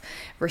of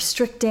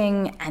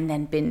restricting and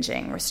then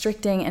binging,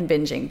 restricting and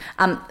binging.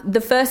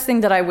 The first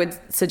thing that I would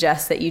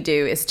suggest that you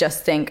do is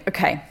just think,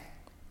 okay,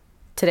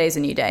 today's a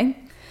new day.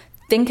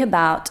 Think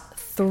about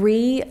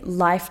 3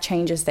 life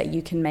changes that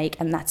you can make,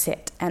 and that's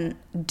it. And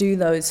do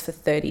those for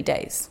 30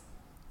 days.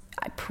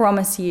 I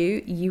promise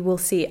you, you will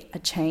see a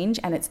change,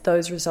 and it's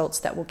those results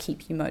that will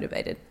keep you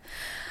motivated.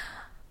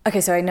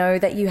 Okay, so I know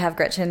that you have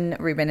Gretchen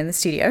Rubin in the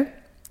studio.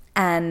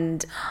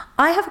 And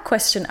I have a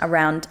question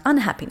around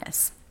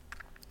unhappiness,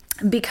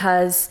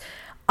 because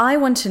I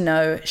want to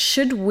know,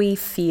 should we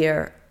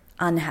fear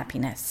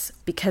unhappiness?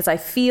 Because I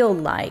feel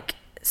like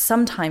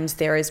sometimes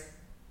there is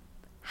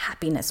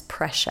happiness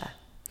pressure.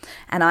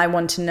 And I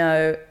want to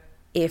know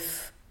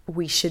if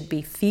we should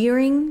be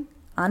fearing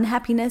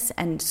unhappiness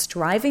and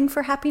striving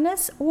for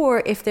happiness,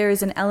 or if there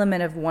is an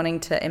element of wanting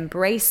to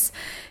embrace,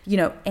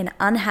 an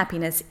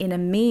unhappiness in a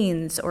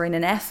means or in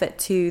an effort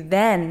to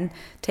then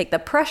take the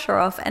pressure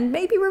off and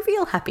maybe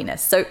reveal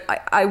happiness. So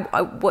I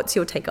what's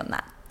your take on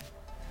that?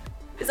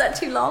 Is that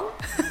too long?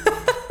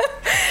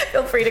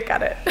 Feel free to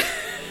cut it.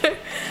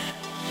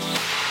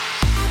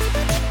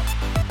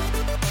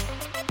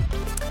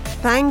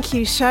 Thank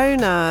you,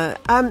 Shona.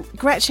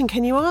 Gretchen,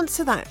 can you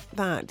answer that?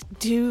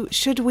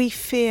 Should we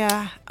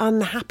fear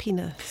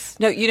unhappiness?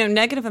 No,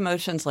 negative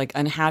emotions like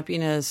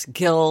unhappiness,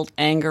 guilt,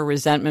 anger,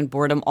 resentment,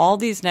 boredom, all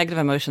these negative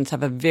emotions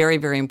have a very,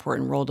 very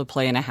important role to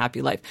play in a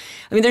happy life.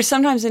 I mean, there's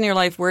sometimes in your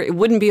life where it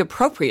wouldn't be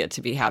appropriate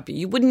to be happy.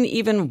 You wouldn't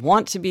even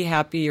want to be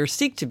happy or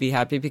seek to be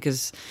happy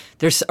because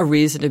there's a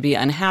reason to be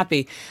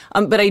unhappy.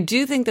 But I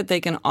do think that they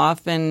can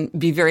often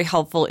be very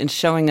helpful in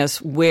showing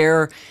us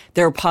where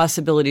there are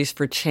possibilities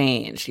for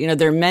change.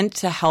 They're meant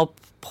to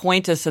help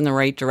point us in the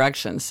right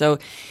direction. So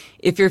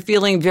if you're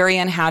feeling very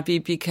unhappy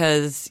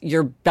because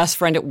your best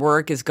friend at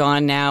work is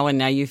gone now and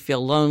now you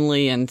feel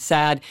lonely and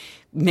sad,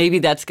 maybe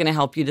that's going to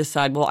help you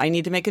decide, well, I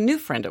need to make a new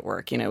friend at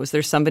work. Is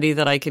there somebody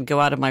that I could go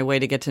out of my way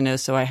to get to know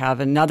so I have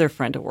another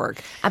friend at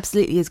work?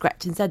 Absolutely, as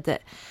Gretchen said,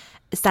 that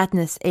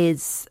sadness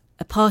is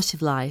a part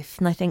of life.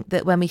 And I think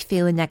that when we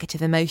feel a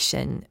negative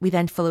emotion, we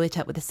then follow it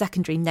up with a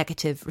secondary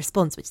negative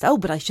response, which is, oh,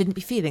 but I shouldn't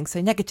be feeling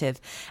so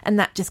negative. And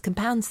that just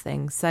compounds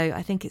things. So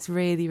I think it's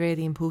really,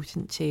 really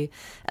important to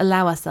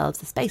allow ourselves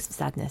the space for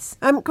sadness.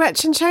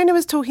 Gretchen, Shona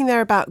was talking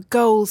there about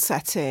goal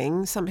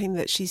setting, something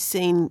that she's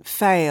seen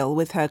fail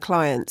with her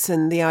clients,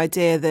 and the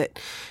idea that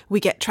we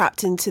get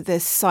trapped into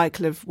this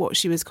cycle of what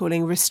she was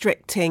calling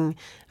restricting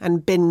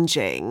and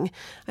binging.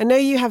 I know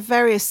you have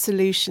various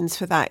solutions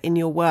for that in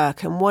your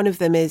work, and one of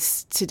them is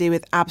to do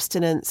with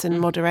abstinence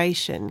and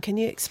moderation. Can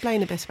you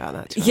explain a bit about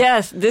that to us?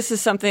 Yes, this is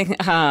something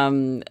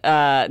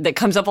that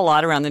comes up a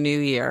lot around the new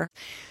year.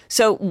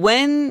 So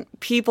when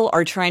people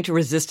are trying to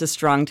resist a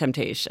strong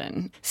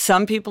temptation,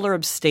 some people are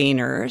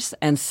abstainers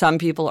and some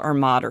people are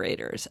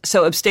moderators.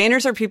 So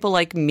abstainers are people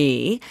like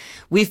me.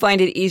 We find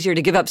it easier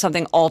to give up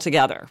something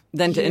altogether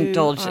than to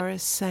indulge. You are a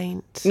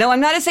saint. No, I'm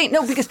not a saint.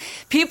 No, because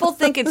people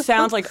think it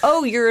sounds like,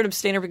 oh, you're an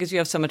abstainer because you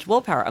have so much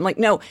willpower. I'm like,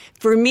 no,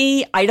 for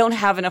me, I don't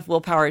have enough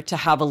willpower to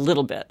have a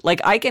little bit. Like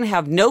I can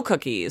have no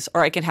cookies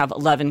or I can have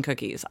 11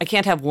 cookies. I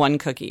can't have one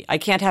cookie. I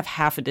can't have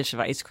half a dish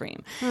of ice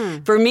cream.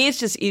 For me, it's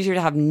just easier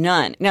to have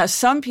none. Now,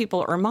 some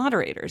people are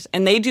moderators,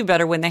 and they do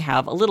better when they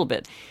have a little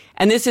bit.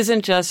 And this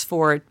isn't just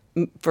for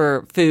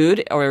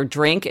food or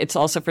drink. It's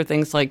also for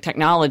things like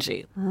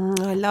technology.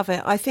 I love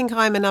it. I think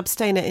I'm an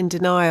abstainer in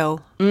denial.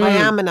 I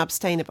am an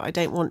abstainer, but I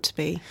don't want to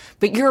be.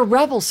 But you're a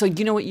rebel, so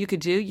you know what you could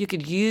do? You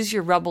could use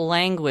your rebel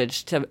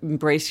language to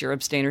embrace your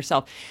abstainer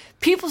self.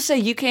 People say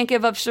you can't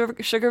give up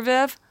sugar,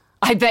 Viv.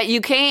 I bet you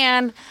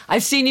can.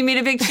 I've seen you meet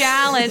a big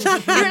challenge.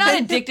 You're not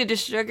addicted to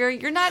sugar.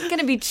 You're not going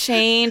to be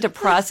chained to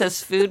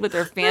processed food with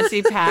their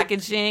fancy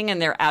packaging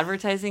and their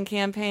advertising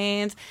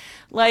campaigns.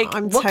 Like,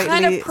 what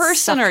kind of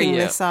person are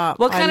you?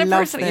 What kind of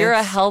person? You're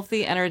a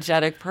healthy,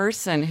 energetic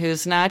person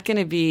who's not going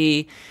to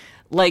be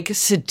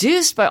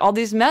seduced by all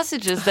these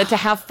messages that to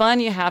have fun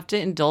you have to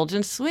indulge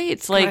in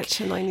sweets.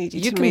 Gretchen, I need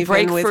you to can move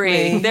break in with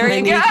free. Me. There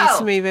you go. I need you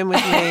to move in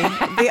with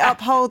me. The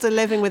upholder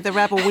living with the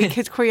rebel. We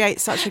could create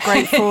such a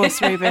great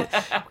force, Ruben.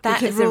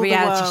 That is a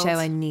reality show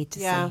I need to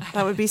see. Yeah,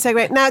 that would be so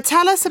great. Now,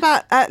 tell us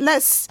about.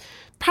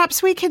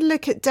 Perhaps we could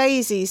look at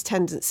Daisy's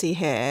tendency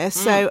here.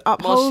 So,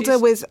 upholder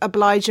with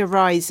obliger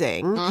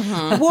rising.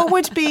 What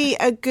would be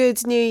a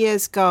good New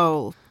Year's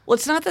goal? Well,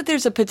 it's not that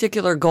there's a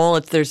particular goal,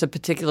 it's there's a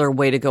particular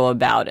way to go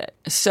about it.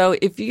 So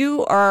if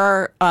you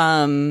are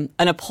an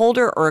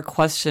upholder or a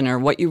questioner,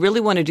 what you really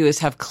want to do is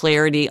have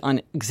clarity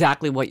on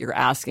exactly what you're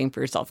asking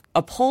for yourself.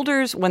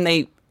 Upholders, when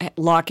they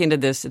lock into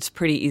this, it's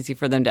pretty easy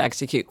for them to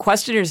execute.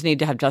 Questioners need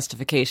to have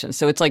justification.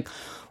 So it's like,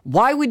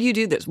 why would you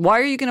do this? Why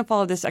are you going to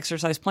follow this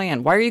exercise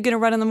plan? Why are you going to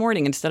run in the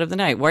morning instead of the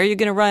night? Why are you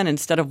going to run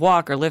instead of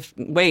walk or lift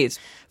weights?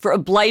 For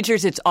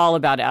obligers, it's all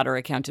about outer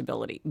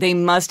accountability. They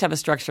must have a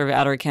structure of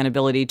outer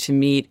accountability to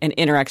meet an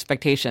inner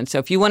expectation. So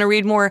if you want to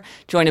read more,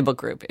 join a book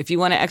group. If you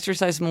want to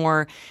exercise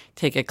more,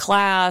 take a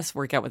class,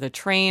 work out with a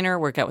trainer,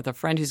 work out with a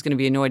friend who's going to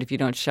be annoyed if you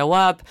don't show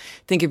up.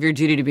 Think of your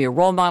duty to be a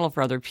role model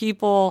for other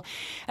people.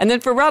 And then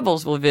for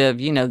rebels, well,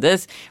 Viv, you know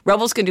this.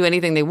 Rebels can do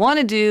anything they want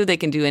to do. They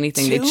can do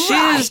anything they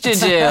choose to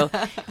do.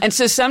 And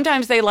so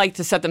sometimes they like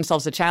to set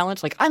themselves a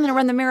challenge, like, I'm going to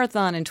run the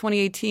marathon in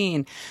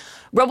 2018.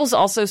 Rebels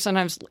also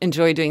sometimes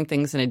enjoy doing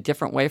things in a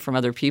different way from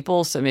other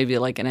people. So maybe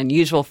like an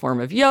unusual form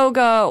of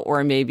yoga,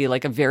 or maybe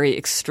like a very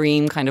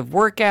extreme kind of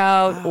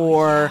workout,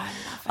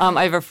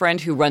 I have a friend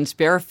who runs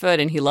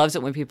barefoot, and he loves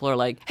it when people are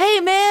like, hey,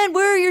 man,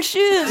 where are your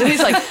shoes? And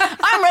he's like,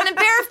 I'm running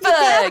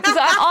barefoot because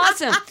I'm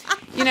awesome.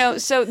 You know,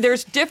 so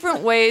there's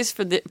different ways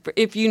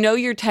if you know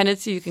your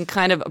tendency, you can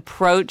kind of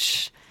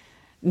approach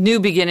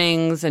new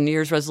beginnings and New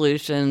Year's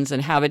resolutions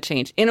and habit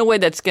change in a way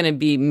that's going to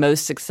be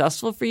most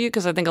successful for you.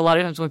 Because I think a lot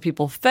of times when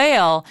people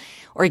fail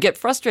or get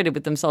frustrated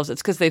with themselves,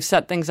 it's because they've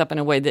set things up in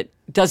a way that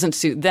doesn't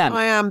suit them.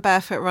 I am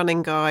barefoot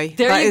running guy.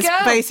 That is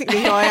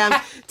basically who I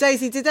am.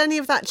 Daisy, did any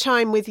of that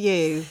chime with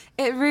you?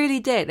 It really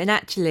did. And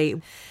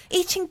actually,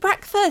 eating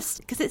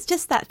breakfast, because it's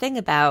just that thing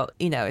about,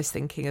 I was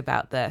thinking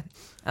about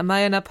am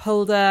I an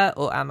upholder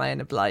or am I an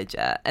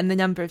obliger? And the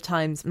number of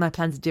times my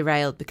plans are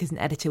derailed because an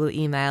editor will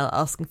email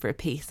asking for a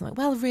piece. I'm like,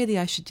 well, really,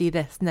 I should do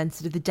this. And then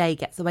sort of the day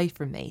gets away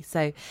from me.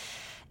 So,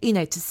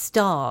 to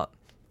start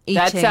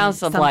eating That sounds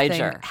something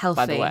obliger, healthy.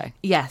 by the way.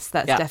 Yes,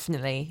 that's Yeah.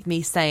 definitely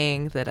me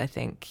saying that I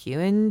think you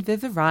and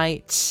Viv are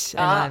right.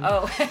 And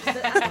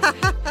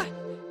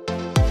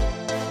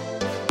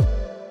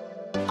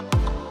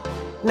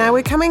Now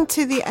we're coming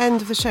to the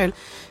end of the show.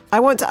 I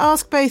want to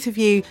ask both of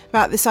you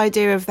about this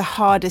idea of the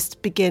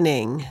hardest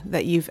beginning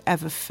that you've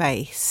ever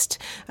faced.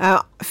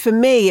 For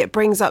me, it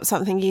brings up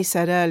something you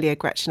said earlier,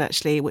 Gretchen,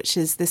 actually, which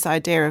is this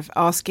idea of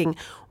asking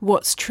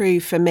what's true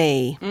for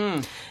me.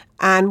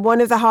 And one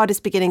of the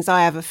hardest beginnings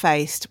I ever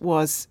faced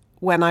was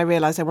when I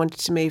realised I wanted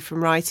to move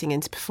from writing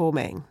into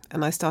performing,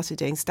 and I started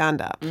doing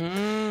stand-up.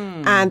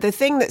 And the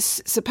thing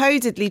that's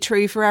supposedly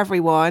true for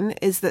everyone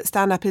is that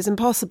stand-up is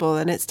impossible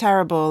and it's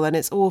terrible and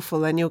it's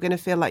awful and you're going to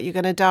feel like you're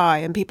going to die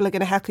and people are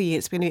going to heckle you,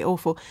 it's going to be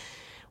awful.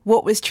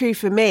 What was true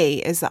for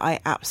me is that I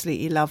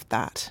absolutely loved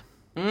that.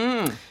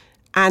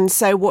 And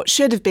so what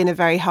should have been a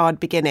very hard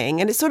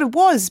beginning, and it sort of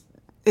was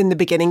in the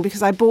beginning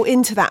because I bought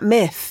into that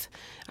myth,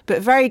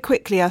 but very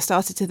quickly I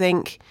started to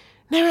think,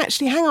 no,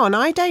 actually, hang on,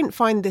 I don't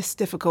find this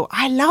difficult.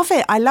 I love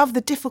it. I love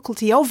the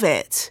difficulty of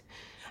it.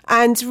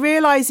 And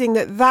realising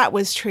that that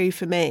was true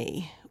for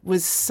me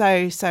was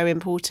so, so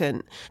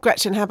important.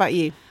 Gretchen, how about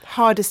you?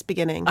 Hardest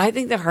beginning? I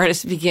think the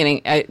hardest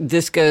beginning,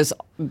 this goes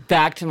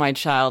back to my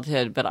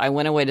childhood, but I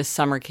went away to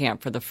summer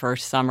camp for the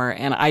first summer,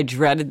 and I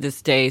dreaded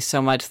this day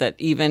so much that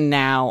even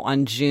now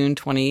on June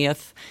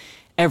 20th,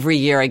 every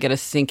year I get a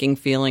sinking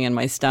feeling in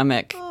my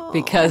stomach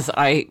because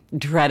I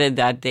dreaded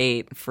that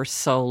date for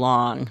so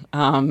long,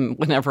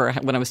 when I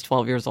was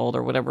 12 years old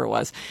or whatever it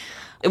was.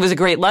 It was a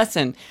great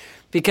lesson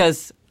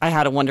because I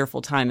had a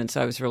wonderful time, and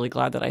so I was really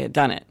glad that I had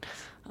done it.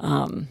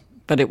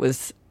 But it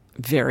was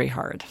very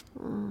hard.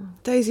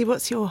 Daisy,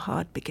 what's your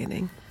hard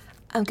beginning?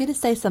 I'm going to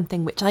say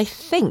something which I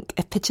think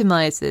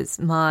epitomises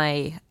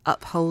my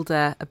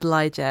upholder,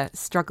 obliger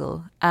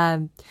struggle.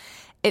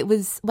 It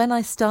was when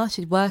I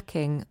started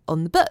working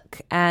on the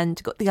book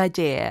and got the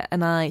idea,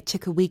 and I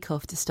took a week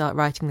off to start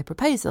writing the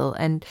proposal.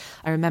 And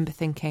I remember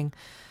thinking,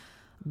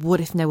 what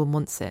if no one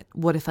wants it?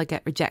 What if I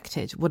get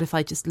rejected? What if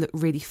I just look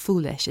really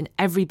foolish? And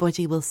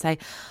everybody will say,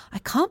 I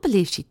can't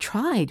believe she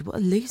tried. What a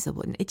loser,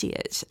 what an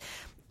idiot.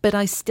 But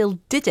I still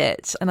did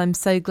it. And I'm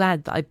so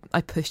glad that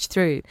I pushed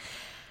through.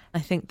 I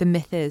think the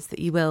myth is that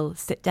you will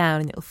sit down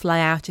and it will fly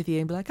out of you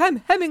and be like, I'm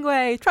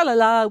Hemingway,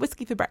 tra-la-la,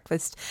 whiskey for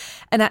breakfast.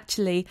 And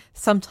actually,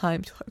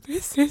 sometimes,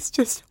 this is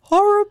just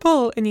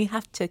horrible. And you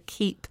have to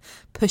keep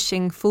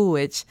pushing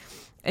forward.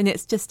 And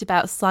it's just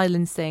about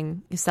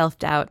silencing your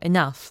self-doubt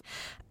enough.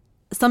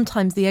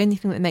 Sometimes the only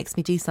thing that makes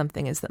me do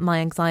something is that my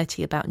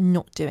anxiety about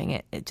not doing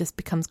it, it just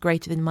becomes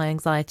greater than my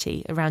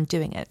anxiety around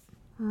doing it.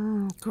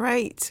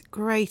 Great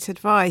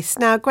advice.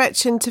 Now,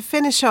 Gretchen, to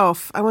finish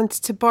off, I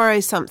wanted to borrow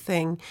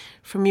something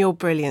from your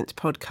brilliant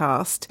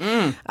podcast.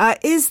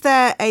 Is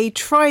there a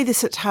try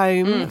this at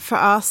home for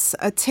us,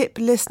 a tip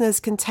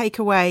listeners can take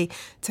away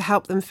to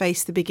help them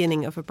face the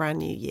beginning of a brand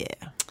new year?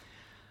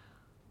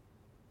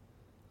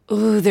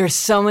 Ooh, there's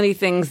so many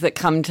things that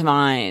come to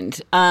mind.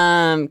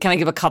 Can I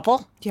give a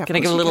couple? Yeah, can I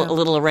give a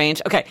little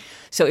range? Okay.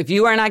 So if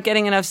you are not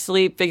getting enough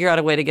sleep, figure out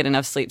a way to get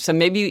enough sleep. So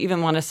maybe you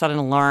even want to set an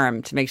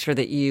alarm to make sure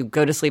that you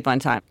go to sleep on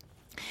time.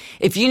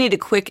 If you need a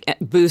quick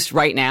boost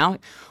right now,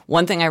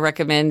 one thing I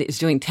recommend is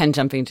doing 10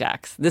 jumping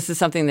jacks. This is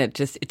something that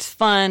it's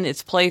fun,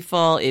 it's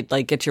playful, it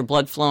like gets your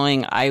blood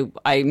flowing.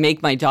 I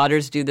make my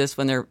daughters do this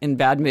when they're in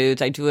bad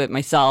moods. I do it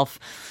myself.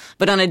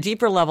 But on a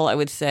deeper level, I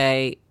would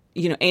say,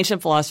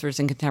 ancient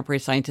philosophers and contemporary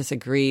scientists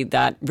agree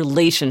that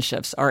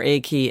relationships are a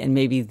key and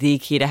maybe the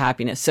key to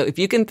happiness. So if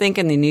you can think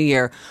in the new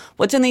year,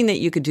 what's something that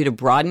you could do to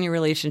broaden your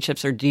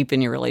relationships or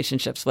deepen your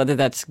relationships, whether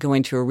that's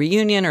going to a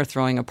reunion or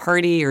throwing a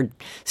party or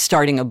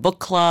starting a book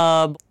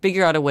club,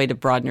 figure out a way to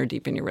broaden or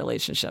deepen your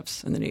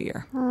relationships in the new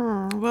year.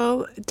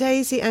 Well,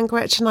 Daisy and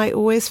Gretchen, I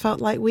always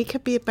felt like we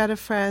could be better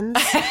friends.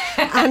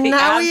 And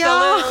now we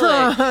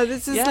are.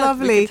 This is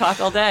lovely. We can talk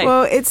all day.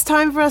 Well, it's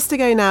time for us to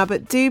go now,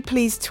 but do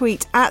please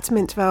tweet at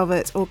Mint Velvet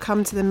or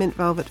come to the Mint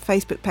Velvet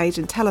Facebook page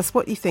and tell us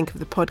what you think of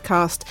the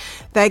podcast.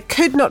 There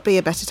could not be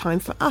a better time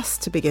for us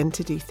to begin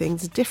to do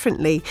things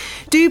differently.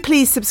 Do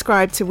please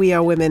subscribe to We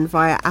Are Women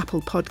via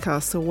Apple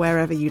Podcasts or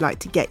wherever you like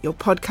to get your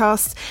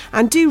podcasts.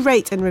 And do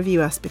rate and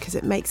review us because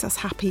it makes us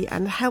happy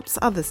and helps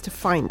others to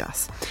find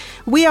us.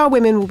 We Are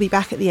Women will be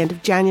back at the end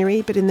of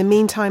January, but in the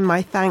meantime,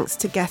 my thanks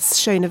to guests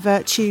Shona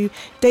Virtue,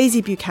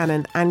 Daisy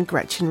Buchanan and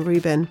Gretchen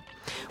Rubin.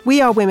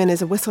 We Are Women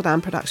is a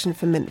Whistledown production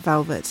for Mint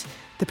Velvet.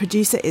 The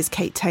producer is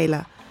Kate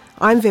Taylor.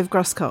 I'm Viv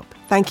Groskop.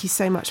 Thank you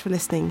so much for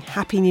listening.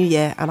 Happy New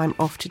Year, and I'm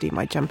off to do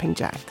my jumping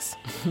jacks.